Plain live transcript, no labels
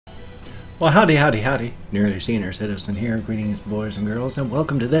Well, howdy, howdy, howdy. Nearly Senior Citizen here. Greetings, boys and girls, and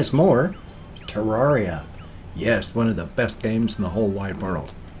welcome to this more Terraria. Yes, one of the best games in the whole wide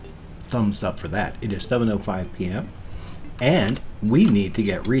world. Thumbs up for that. It is 7:05 p.m. and we need to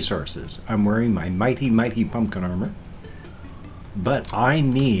get resources. I'm wearing my mighty pumpkin armor, but I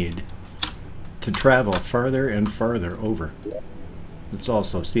need to travel further and further over. Let's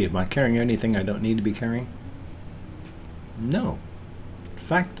also see, am I carrying anything I don't need to be carrying? No. In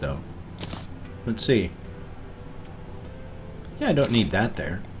fact, though, let's see. Yeah, I don't need that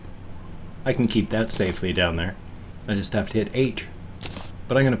there. I can keep that safely down there. I just have to hit H.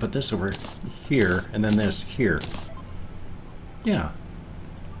 But I'm going to put this over here, and then this here. Yeah.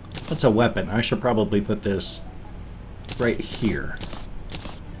 That's a weapon. I should probably put this right here.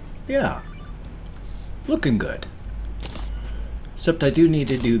 Yeah. Looking good. Except I do need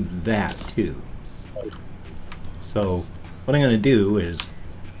to do that, too. So, what I'm going to do is...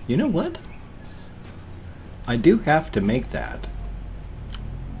 You know what? I do have to make that.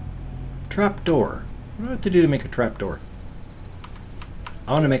 Trapdoor. What do I have to do to make a trapdoor?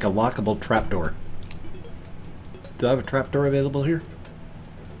 I want to make a lockable trapdoor. Do I have a trapdoor available here?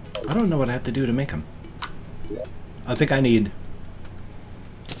 I don't know what I have to do to make them. I think I need...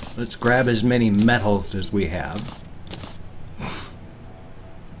 Let's grab as many metals as we have. I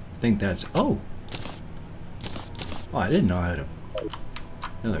think that's... Oh! Oh, I didn't know how to...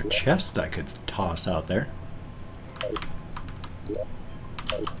 Another chest I could toss out there.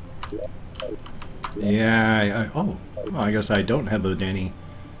 Yeah, oh, well, I guess I don't have any.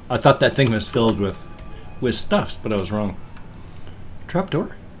 I thought that thing was filled with stuffs, but I was wrong.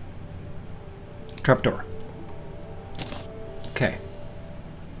 Trapdoor? Trapdoor. Okay.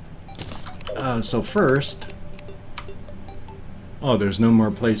 So first... Oh, there's no more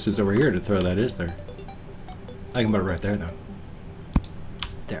places over here to throw that, is there? I can put it right there, though.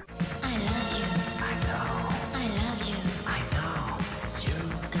 There. I love you. I know. I love you. I know. You're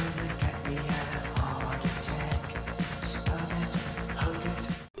gonna get me a heart attack. Stop it. Hold it.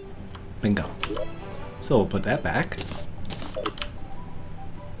 Bingo. So we'll put that back.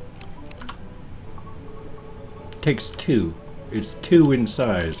 Takes two. It's 2 in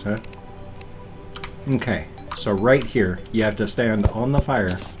size, huh? Okay. So right here, you have to stand on the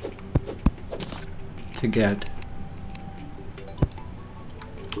fire to get...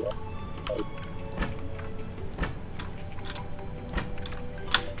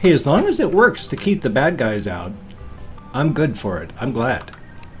 Hey, as long as it works to keep the bad guys out, I'm good for it. I'm glad.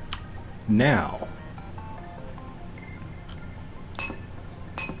 Now.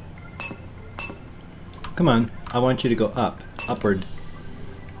 Come on. I want you to go up. Upward.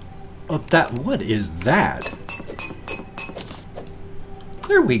 Oh, that... What is that?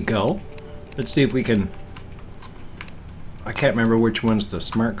 There we go. Let's see if we can... I can't remember which one's the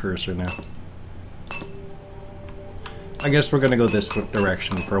smart cursor now. I guess we're going to go this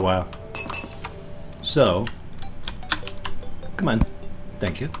direction for a while. So, come on.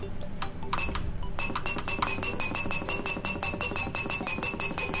 Thank you.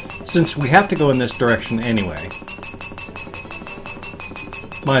 Since we have to go in this direction anyway,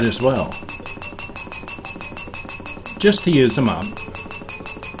 might as well. Just to use them up.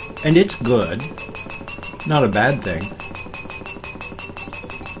 And it's good. Not a bad thing.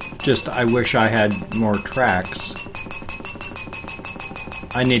 Just I wish I had more tracks.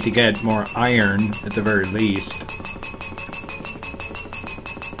 I need to get more iron, at the very least.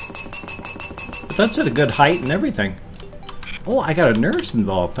 But that's at a good height and everything. Oh, I got a nurse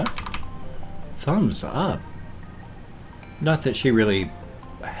involved, huh? Thumbs up. Not that she really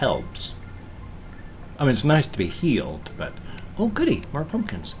helps. I mean, it's nice to be healed, but... Oh, goody, more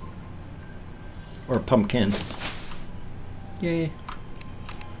pumpkins. Or pumpkin. Yay.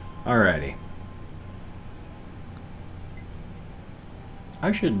 Alrighty.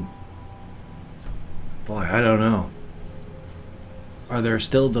 I should... Boy, I don't know. Are there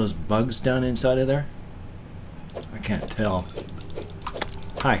still those bugs down inside of there? I can't tell.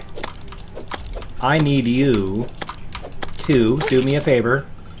 Hi. I need you to do me a favor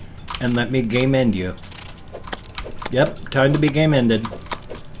and let me game end you. Yep, time to be game ended.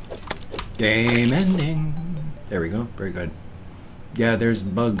 Game ending. There we go. Very good. Yeah, there's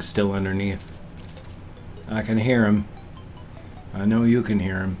bugs still underneath. I can hear them. I know you can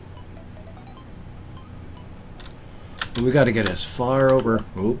hear him. But we got to get as far over...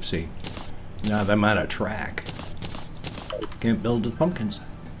 Oopsie. Now that I'm out of track. Can't build with pumpkins.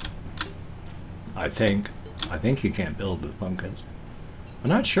 I think. I think you can't build with pumpkins. I'm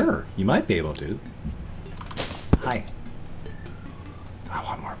not sure. You might be able to. Hi. I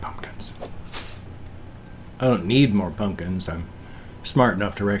want more pumpkins. I don't need more pumpkins. I'm smart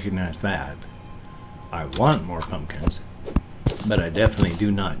enough to recognize that. I want more pumpkins, but I definitely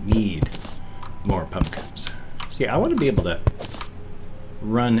do not need more pumpkins. See, I want to be able to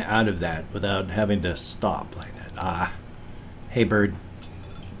run out of that without having to stop like that. Ah, hey bird.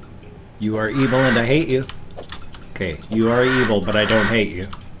 You are evil and I hate you. Okay, you are evil, but I don't hate you.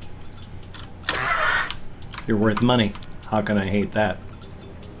 You're worth money. How can I hate that?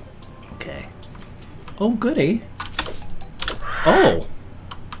 Okay. Oh, goody. Oh!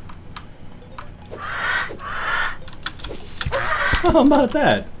 How about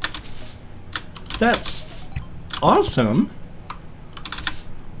that? That's awesome.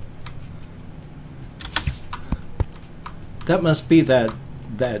 That must be that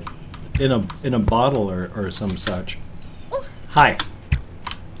in a bottle or some such. Hi.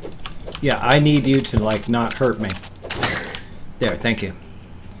 Yeah, I need you to like not hurt me. There, thank you.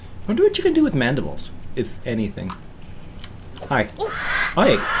 Wonder what you can do with mandibles, if anything. Hi.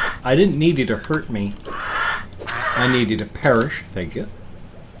 Hi. I didn't need you to hurt me. I need you to perish. Thank you.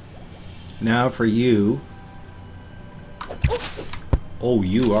 Now for you. Oh,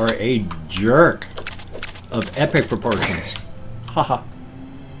 you are a jerk of epic proportions. Haha.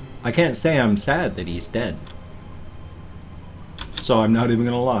 I can't say I'm sad that he's dead. So I'm not even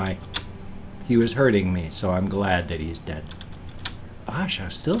gonna lie. He was hurting me, so I'm glad that he's dead. Gosh,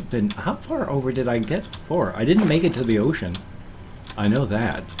 I've still been... How far over did I get before? I didn't make it to the ocean. I know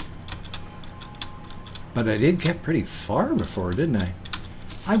that. But I did get pretty far before, didn't I?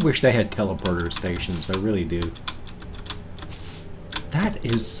 I wish they had teleporter stations. I really do. That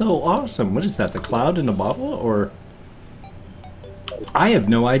is so awesome. What is that? The cloud in a bottle? Or... I have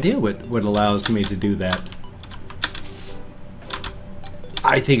no idea what allows me to do that.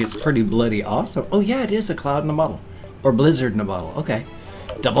 I think it's pretty bloody awesome. Oh yeah, it is a cloud in a bottle. Or blizzard in a bottle. Okay.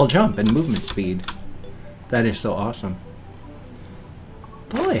 Double jump and movement speed. That is so awesome.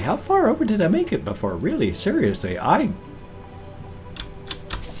 Boy, how far over did I make it before? Really, seriously,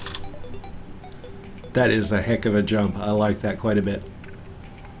 that is a heck of a jump. I like that quite a bit.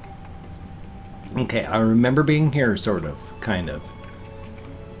 Okay, I remember being here, sort of, kind of.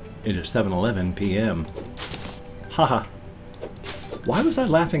 It is 7:11 p.m. Haha. Why was I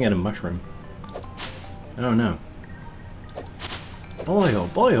laughing at a mushroom? I don't know. Boy, oh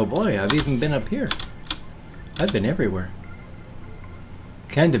boy, oh boy, I've even been up here. I've been everywhere.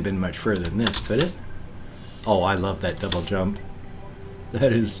 Can't have been much further than this, could it? Oh, I love that double jump.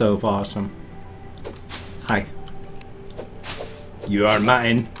 That is so awesome. Hi. You are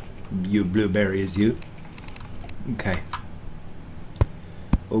mine, you blueberries, you. Okay.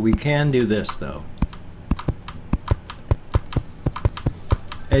 Well, we can do this, though.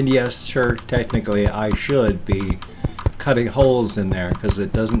 And yes, sure, technically I should be cutting holes in there because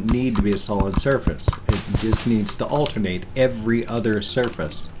it doesn't need to be a solid surface. It just needs to alternate every other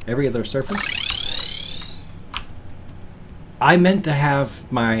surface. Every other surface? I meant to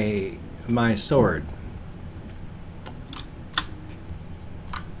have my sword.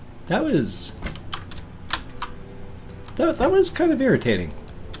 That was kind of irritating.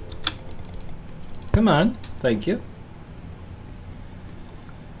 Come on, thank you.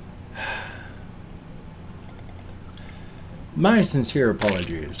 My sincere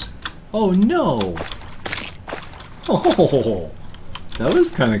apologies. Oh no! Oh, that was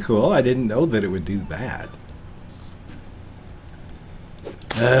kind of cool. I didn't know that it would do that.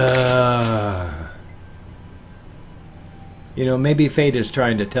 You know, maybe fate is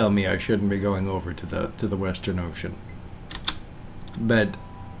trying to tell me I shouldn't be going over to the Western Ocean. But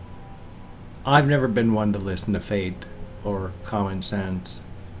I've never been one to listen to fate or common sense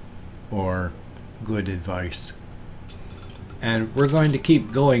or good advice. And we're going to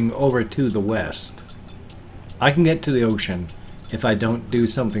keep going over to the west. I can get to the ocean if I don't do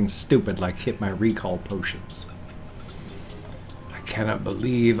something stupid like hit my recall potions. I cannot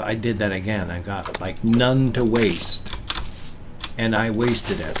believe I did that again. I got like none to waste. And I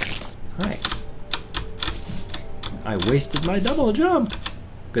wasted it. Hi. I wasted my double jump.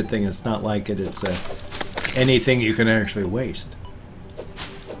 Good thing it's not like it's anything you can actually waste.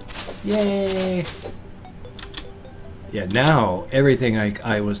 Yay! Yeah, now everything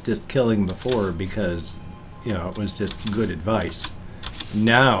I was just killing before because, you know, it was just good advice.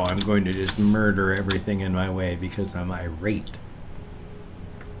 Now I'm going to just murder everything in my way because I'm irate.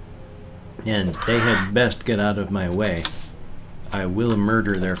 And they had best get out of my way. I will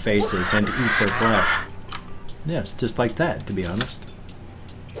murder their faces and eat their flesh. Yes, just like that, to be honest.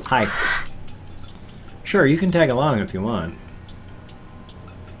 Hi. Sure, you can tag along if you want.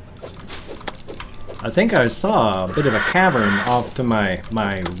 I think I saw a bit of a cavern off to my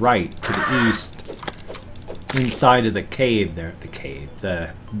right, to the east. inside of the cave there. The cave.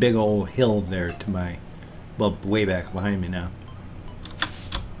 The big old hill there to my... Well, way back behind me now.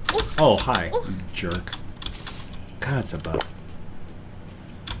 Oh, hi, you jerk. God, it's a bug.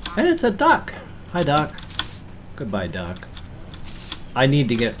 And it's a duck. Hi, duck. Goodbye, duck. I need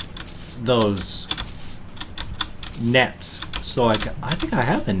to get those nets. So I think I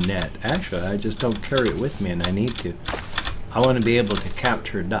have a net. Actually, I just don't carry it with me, and I need to. I want to be able to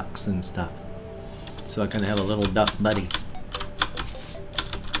capture ducks and stuff. So I can have a little duck buddy.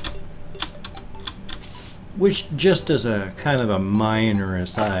 Which, just as a kind of a minor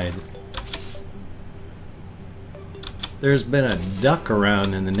aside, there's been a duck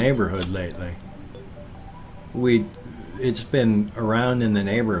around in the neighborhood lately. It's been around in the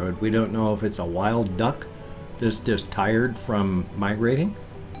neighborhood. We don't know if it's a wild duck that's just tired from migrating,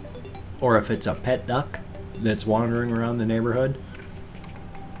 or if it's a pet duck that's wandering around the neighborhood.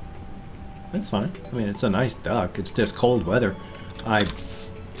 That's fine. I mean, it's a nice duck. It's just cold weather. I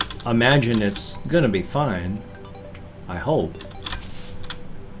imagine it's gonna be fine. I hope.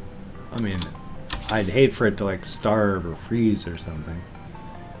 I mean, I'd hate for it to like starve or freeze or something.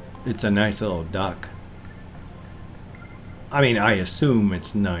 It's a nice little duck. I mean, I assume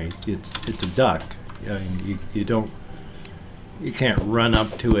it's nice. It's a duck. I mean, you can't run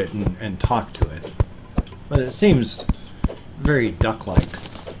up to it and talk to it. But it seems very duck-like.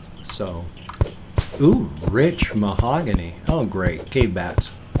 So, ooh, rich mahogany. Oh, great. Cave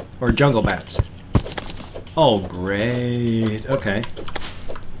bats. Or jungle bats. Oh, great. Okay.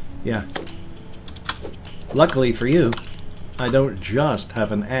 Yeah. Luckily for you, I don't just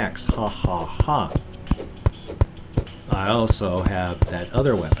have an axe. Ha ha ha. I also have that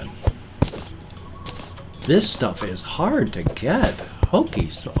other weapon. This stuff is hard to get.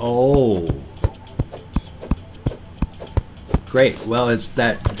 Hokies. Oh. Great. Well, it's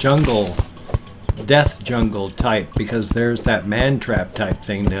that jungle, death jungle type, because there's that man trap type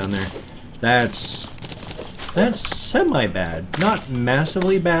thing down there. That's semi-bad. Not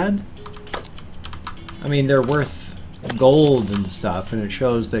massively bad. I mean, they're worth gold and stuff, and it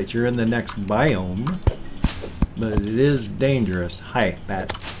shows that you're in the next biome. But it is dangerous. Hi,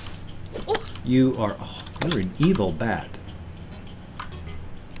 bat. You are... Oh, you're an evil bat.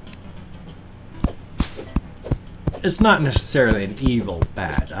 It's not necessarily an evil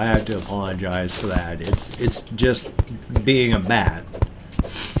bat. I have to apologize for that. It's just being a bat.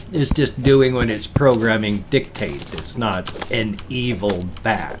 It's just doing what its programming dictates. It's not an evil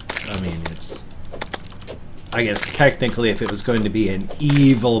bat. I mean, it's... I guess technically if it was going to be an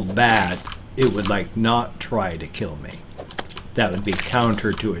evil bat, it would like not try to kill me. That would be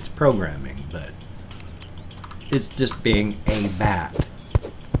counter to its programming, but it's just being a bat.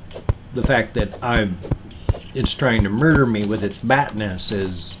 The fact that it's trying to murder me with its batness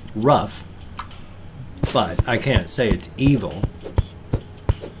is rough, but I can't say it's evil.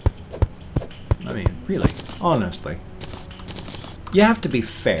 I mean, really, honestly. You have to be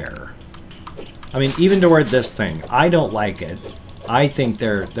fair. I mean, even toward this thing, I don't like it. I think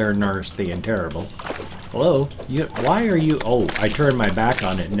they're nasty and terrible. Hello? Why are you... Oh, I turned my back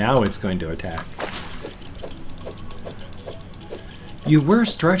on it. Now it's going to attack. You were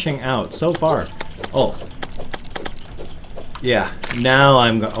stretching out so far. Oh. Yeah. Now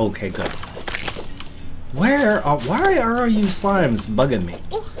I'm going... Okay, good. Why are you slimes bugging me?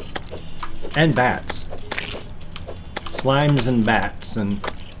 And bats. Slimes and bats and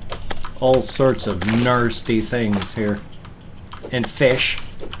all sorts of nasty things here. And fish.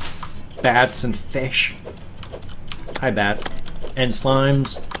 Bats and fish. Hi, bat. And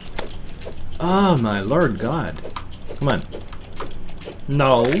slimes. Oh, my Lord God. Come on.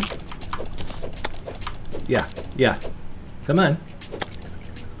 No. Yeah, yeah. Come on.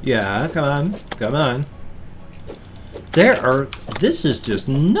 Yeah, come on. Come on. This is just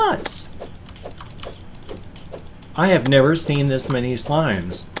nuts. I have never seen this many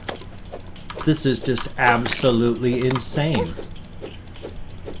slimes. This is just absolutely insane.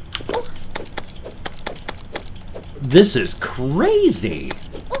 This is crazy.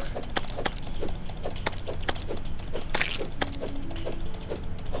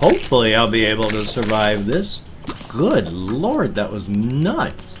 Hopefully I'll be able to survive this. Good Lord, that was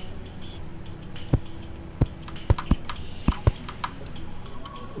nuts.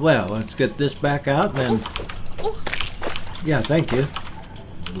 Well, let's get this back out then. Yeah, thank you.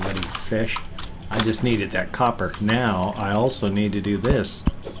 Bloody fish. I just needed that copper. Now I also need to do this.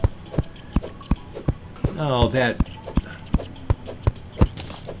 Oh, that...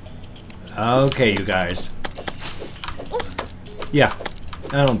 Okay, you guys. Yeah,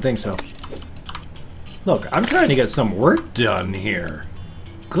 I don't think so. Look, I'm trying to get some work done here.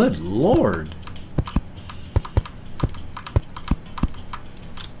 Good Lord.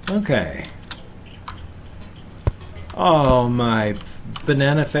 Okay. Oh, my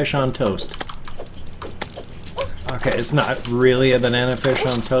banana fish on toast. Okay, it's not really a banana fish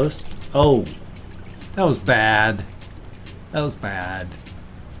on toast. Oh, that was bad. That was bad.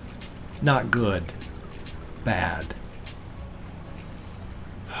 Not good. Bad.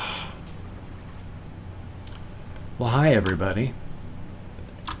 Well, hi everybody.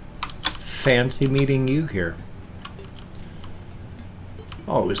 Fancy meeting you here.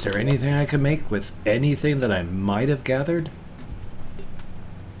 Oh, is there anything I could make with anything that I might have gathered?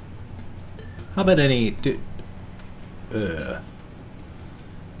 How about any...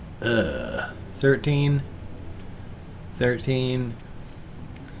 13.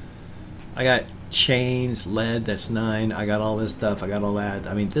 I got chains, lead, that's 9. I got all this stuff, I got all that.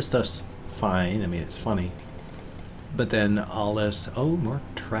 I mean, this stuff's fine. I mean, it's funny. But then all this... Oh, more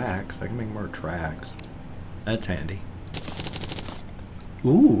tracks. I can make more tracks. That's handy.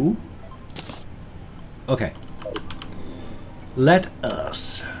 Ooh. Okay. Let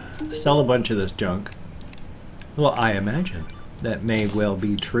us sell a bunch of this junk. Well, I imagine that may well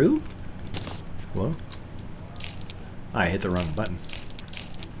be true. Whoa. I hit the wrong button.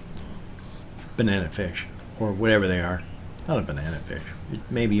 Banana fish. Or whatever they are. Not a banana fish.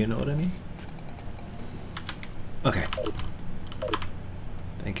 Maybe you know what I mean? Okay.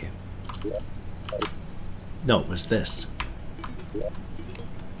 Thank you. No, it was this.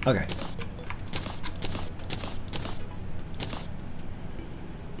 Okay.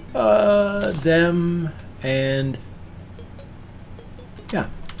 Them and yeah.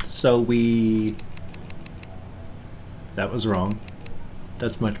 So we... That was wrong.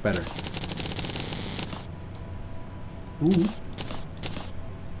 That's much better. Ooh.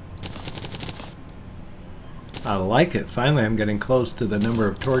 I like it. Finally, I'm getting close to the number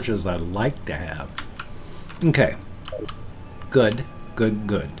of torches I'd like to have. Okay. Good. Good,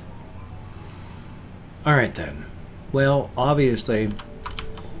 good. Alright then. Well, obviously,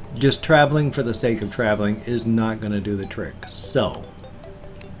 just traveling for the sake of traveling is not going to do the trick. So,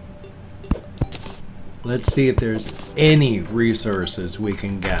 let's see if there's any resources we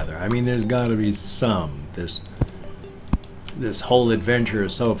can gather. I mean, there's got to be some. This whole adventure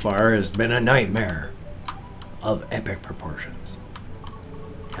so far has been a nightmare of epic proportions.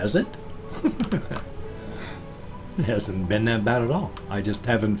 Has it? It hasn't been that bad at all. I just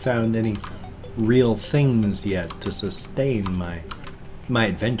haven't found any real things yet to sustain my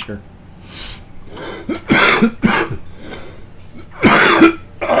adventure.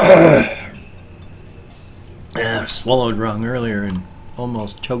 I swallowed wrong earlier and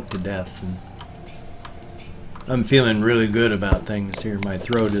almost choked to death. And I'm feeling really good about things here. My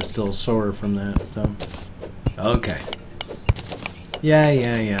throat is still sore from that, so... Okay. Yeah,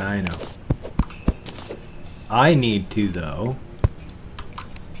 I know. I need to, though.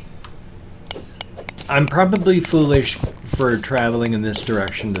 I'm probably foolish for traveling in this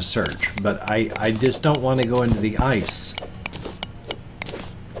direction to search, but I just don't want to go into the ice.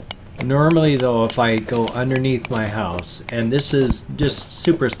 Normally, though, if I go underneath my house, and this is just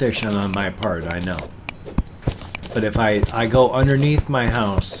superstition on my part, I know. But if I go underneath my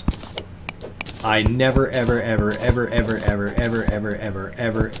house, I never, ever, ever, ever, ever, ever, ever, ever, ever,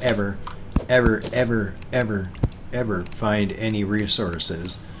 ever, ever, ever, ever, ever, ever find any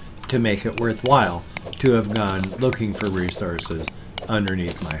resources to make it worthwhile to have gone looking for resources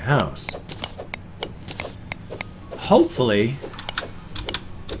underneath my house. Hopefully,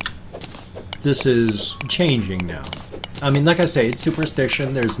 this is changing now. I mean, like I say, it's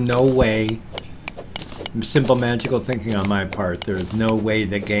superstition. There's no way, simple magical thinking on my part, there's no way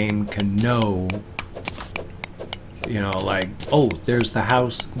the game can know, you know, like, oh, there's the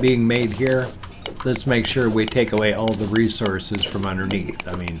house being made here. Let's make sure we take away all the resources from underneath.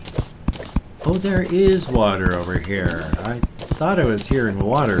 I mean, oh, there is water over here. I thought I was hearing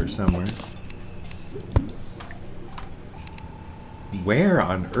water somewhere. Where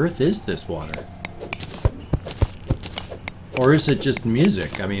on earth is this water? Or is it just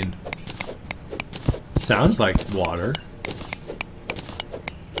music? I mean, sounds like water.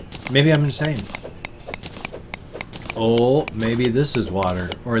 Maybe I'm insane. Oh, maybe this is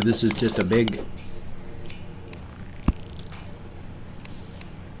water. Or this is just a big...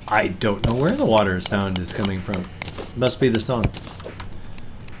 I don't know where the water sound is coming from. Must be the song.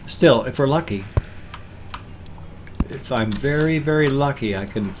 Still, if we're lucky, if I'm very, very lucky, I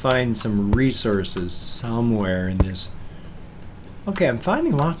can find some resources somewhere in this. Okay, I'm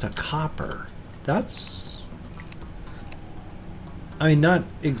finding lots of copper. That's... I mean, not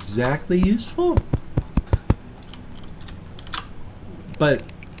exactly useful, but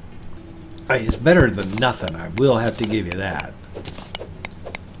it's better than nothing. I will have to give you that.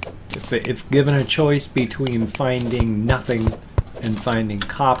 If given a choice between finding nothing and finding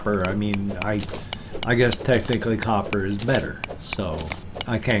copper, I mean, I guess technically copper is better, so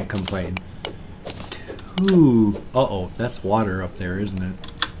I can't complain. Uh-oh, that's water up there, isn't it?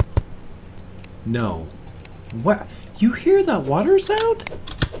 No. What? You hear that water sound?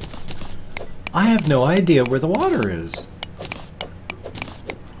 I have no idea where the water is.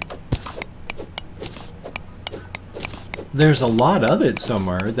 There's a lot of it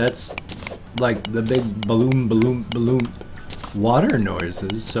somewhere. That's like the big balloon, balloon, balloon water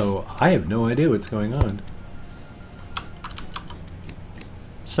noises, so I have no idea what's going on.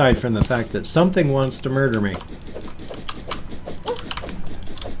 Aside from the fact that something wants to murder me.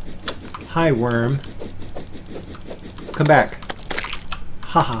 Hi, worm. Come back.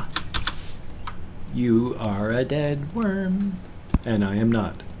 Haha. You are a dead worm. And I am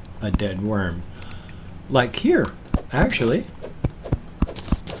not a dead worm. Like here, actually.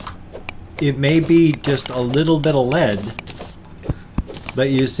 It may be just a little bit of lead, but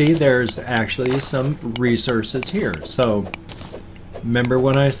you see there's actually some resources here. So, remember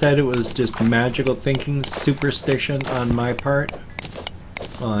when I said it was just magical thinking, superstition on my part?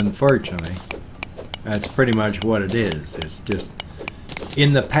 Well, unfortunately, that's pretty much what it is. It's just,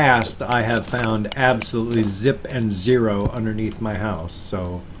 in the past, I have found absolutely zip and zero underneath my house,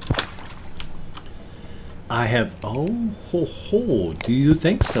 so I have, oh, ho, ho, do you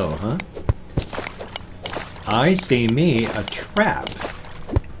think so, huh? I see me a trap.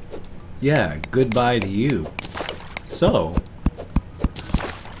 Yeah, goodbye to you. So,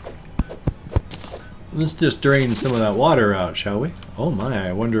 let's just drain some of that water out, shall we? Oh my,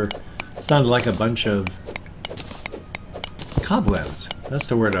 I wonder, sounded like a bunch of cobwebs. That's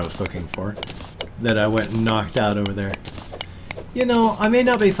the word I was looking for, that I went and knocked out over there. You know, I may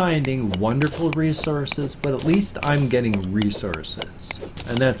not be finding wonderful resources, but at least I'm getting resources.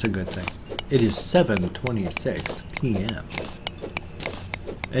 And that's a good thing. It is 7:26 p.m.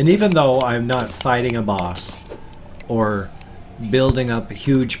 And even though I'm not fighting a boss, or building up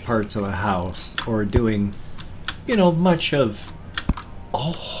huge parts of a house, or doing, you know, much of...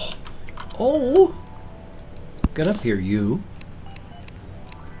 Oh! Get up here, you.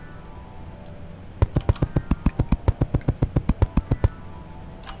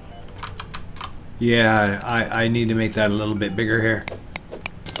 Yeah, I need to make that a little bit bigger here.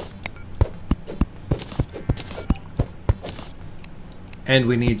 And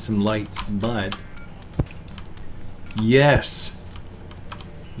we need some lights, but... Yes!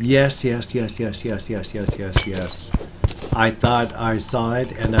 Yes, yes, yes, yes, yes, yes, yes, yes, yes. I thought I saw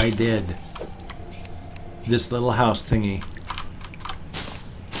it, and I did. This little house thingy.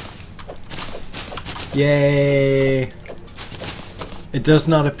 Yay! It does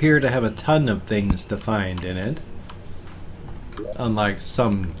not appear to have a ton of things to find in it. Unlike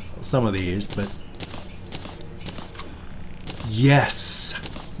some of these, but... Yes!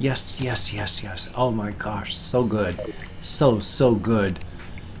 Yes, yes, yes, yes. Oh my gosh, so good. So good.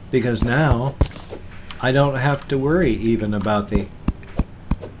 Because now, I don't have to worry even about the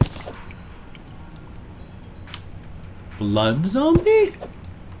blood zombie?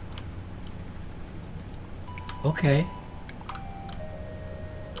 Okay.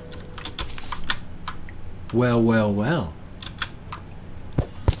 Well, well, well.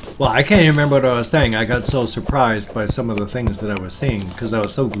 Well, I can't even remember what I was saying. I got so surprised by some of the things that I was seeing because I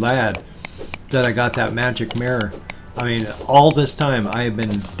was so glad that I got that magic mirror. I mean, all this time I have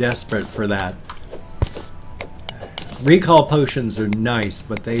been desperate for that. Recall potions are nice,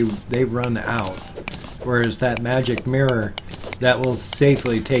 but they run out. Whereas that magic mirror, that will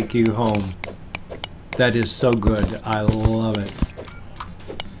safely take you home. That is so good. I love it.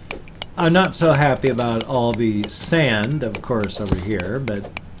 I'm not so happy about all the sand, of course, over here, but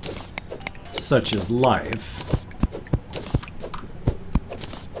such is life.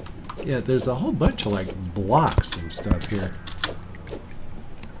 Yeah, there's a whole bunch of, like, blocks and stuff here.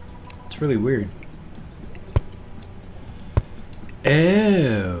 It's really weird.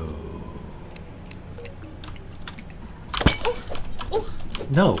 Oh.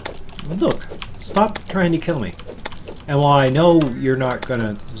 No. Look. Stop trying to kill me. And while I know you're not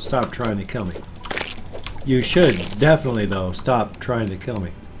gonna stop trying to kill me, you should definitely, though, stop trying to kill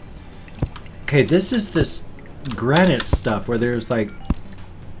me. Okay, this is this granite stuff where there's, like,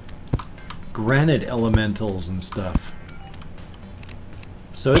 granite elementals and stuff.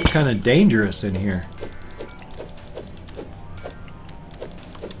 So it's kind of dangerous in here.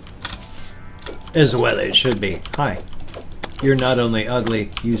 As well it should be. Hi. You're not only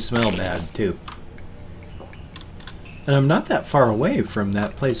ugly, you smell bad, too. And I'm not that far away from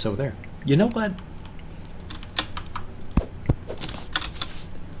that place over there. You know what?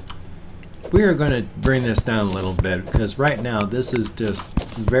 We are going to bring this down a little bit because right now this is just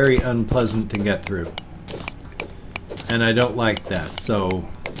very unpleasant to get through. And I don't like that, so...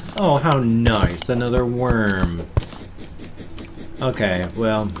 Oh, how nice, another worm. Okay,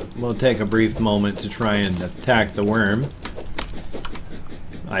 well, we'll take a brief moment to try and attack the worm.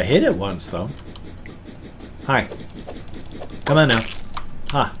 I hit it once, though. Hi. Come on now.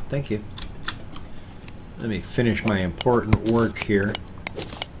 Ah, thank you. Let me finish my important work here.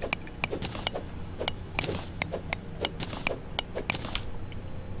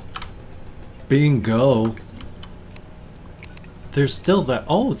 Bingo. There's still that.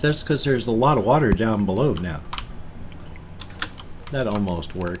 Oh, that's because there's a lot of water down below now. That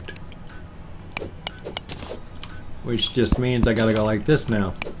almost worked. Which just means I gotta go like this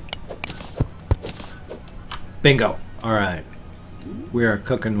now. Bingo. Alright. We are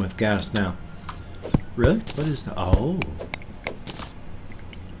cooking with gas now. Really? What is that? Oh.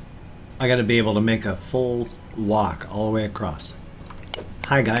 I gotta be able to make a full walk all the way across.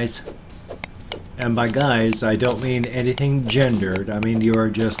 Hi, guys. And by guys, I don't mean anything gendered. I mean you are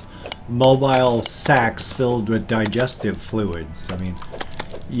just mobile sacks filled with digestive fluids. I mean,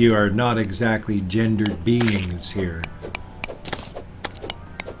 you are not exactly gendered beings here.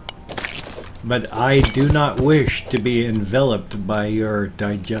 But I do not wish to be enveloped by your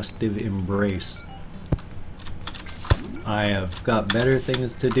digestive embrace. I have got better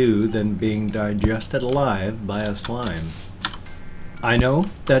things to do than being digested alive by a slime. I know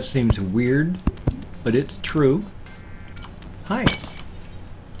that seems weird, but it's true. Hi.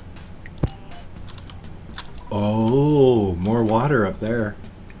 Oh, more water up there.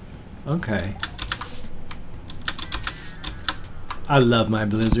 Okay. I love my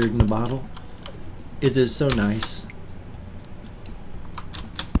blizzard in a bottle. It is so nice.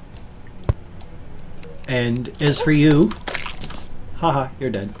 And as for you, haha,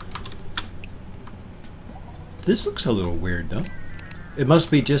 you're dead. This looks a little weird though. It must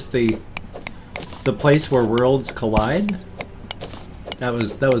be just the place where worlds collide. That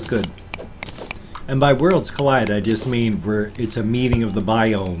was good. And by worlds collide, I just mean where it's a meeting of the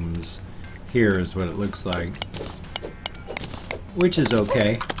biomes. Here is what it looks like. Which is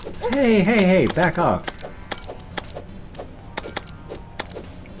okay. Hey, hey, hey, back off.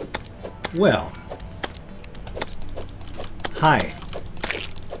 Well. Hi.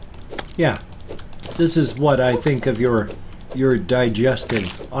 Yeah. This is what I think of your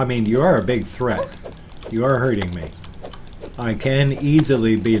digestive. I mean, you are a big threat. You are hurting me. I can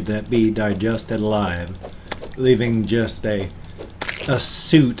easily be digested alive, leaving just a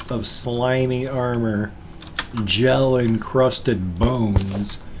suit of slimy armor, gel-encrusted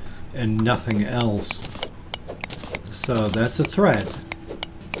bones, and nothing else. So that's a threat.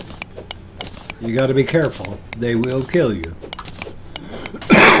 You gotta be careful. They will kill you.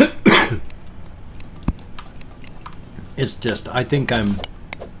 It's just, I think I'm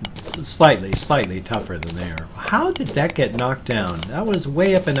slightly tougher than they are. How did that get knocked down? That was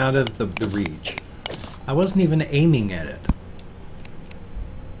way up and out of the reach. I wasn't even aiming at it.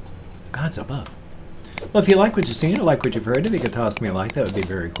 God's above. Well, if you like what you've seen or like what you've heard, if you could toss me a like, that would be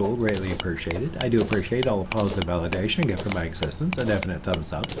very cool. Greatly appreciated. I do appreciate all the positive validation I get from my existence. A definite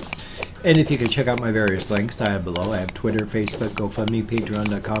thumbs up. And if you could check out my various links I have below. I have Twitter, Facebook, GoFundMe,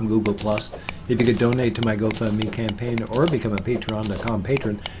 Patreon.com, Google+. If you could donate to my GoFundMe campaign or become a Patreon.com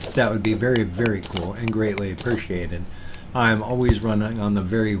patron, that would be very, very cool and greatly appreciated. I'm always running on the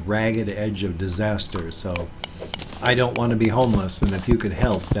very ragged edge of disaster, so I don't want to be homeless, and if you could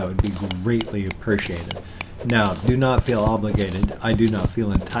help, that would be greatly appreciated. Now, do not feel obligated. I do not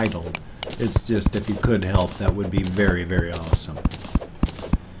feel entitled. It's just if you could help, that would be very, very awesome.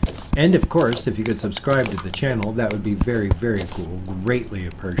 And of course, if you could subscribe to the channel, that would be very, very cool. Greatly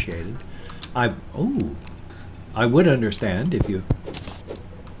appreciated. I would understand if you...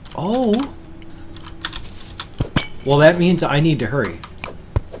 Oh! Well, that means I need to hurry.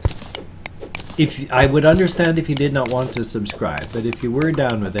 I would understand if you did not want to subscribe, but if you were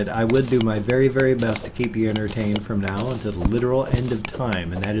down with it, I would do my very, very best to keep you entertained from now until the literal end of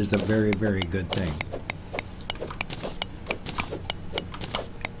time, and that is a very, very good thing.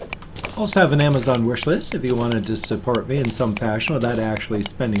 Also have an Amazon wish list if you wanted to support me in some fashion without actually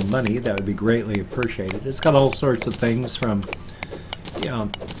spending money. That would be greatly appreciated. It's got all sorts of things from, you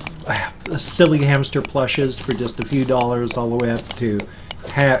know, silly hamster plushes for just a few dollars all the way up to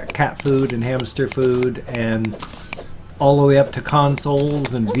cat food and hamster food, and all the way up to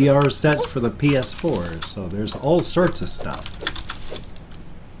consoles and VR sets for the PS4. So there's all sorts of stuff.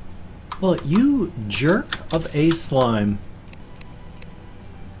 Well, you jerk of a slime.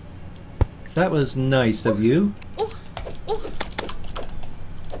 That was nice of you.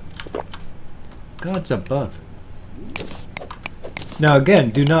 God's above. Now again,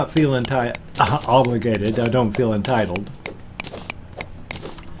 do not feel obligated. I don't feel entitled.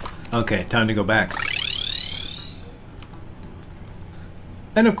 Okay, time to go back.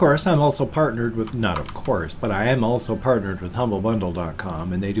 And of course, I'm also partnered with, not of course, but I am also partnered with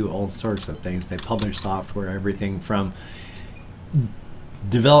HumbleBundle.com, and they do all sorts of things. They publish software, everything from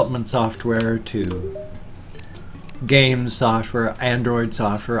development software to game software, Android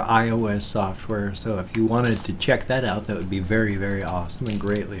software, iOS software. So if you wanted to check that out, that would be very, very awesome and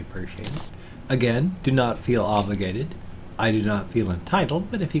greatly appreciated. Again, do not feel obligated. I do not feel entitled,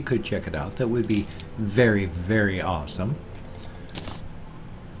 but if you could check it out, that would be very, very awesome.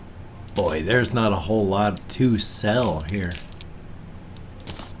 Boy, there's not a whole lot to sell here.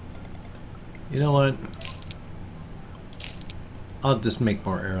 You know what? I'll just make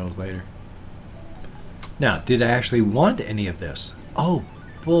more arrows later. Now, did I actually want any of this? Oh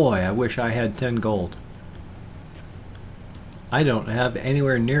boy, I wish I had 10 gold. I don't have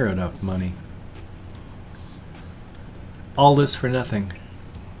anywhere near enough money. All this for nothing.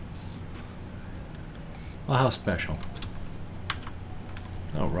 Well, how special.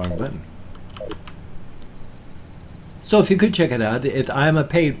 Oh, wrong button. So if you could check it out, I'm a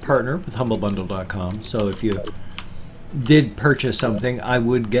paid partner with HumbleBundle.com, so if you did purchase something, I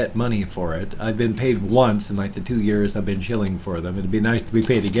would get money for it. I've been paid once in like the 2 years I've been shilling for them. It'd be nice to be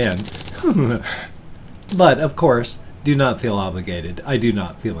paid again. But of course, do not feel obligated. I do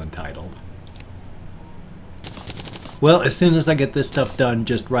not feel entitled. Well, as soon as I get this stuff done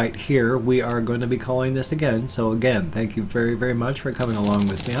just right here, we are going to be calling this again. So again, thank you very, very much for coming along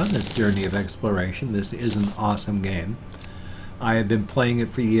with me on this journey of exploration. This is an awesome game. I have been playing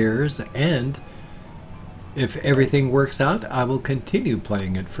it for years, and if everything works out, I will continue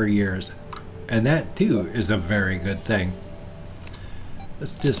playing it for years. And that too is a very good thing.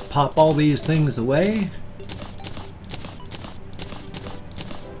 Let's just pop all these things away.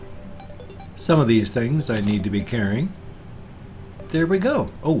 Some of these things I need to be carrying. There we go.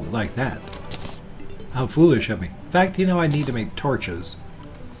 Oh, like that. How foolish of me. In fact, you know, I need to make torches.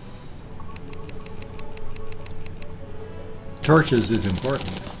 Torches is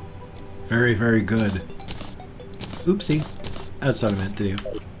important. Very, very good. Oopsie. That's what I meant to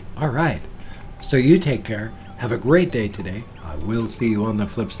do. Alright. So you take care. Have a great day today. I will see you on the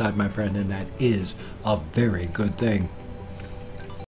flip side, my friend, and that is a very good thing.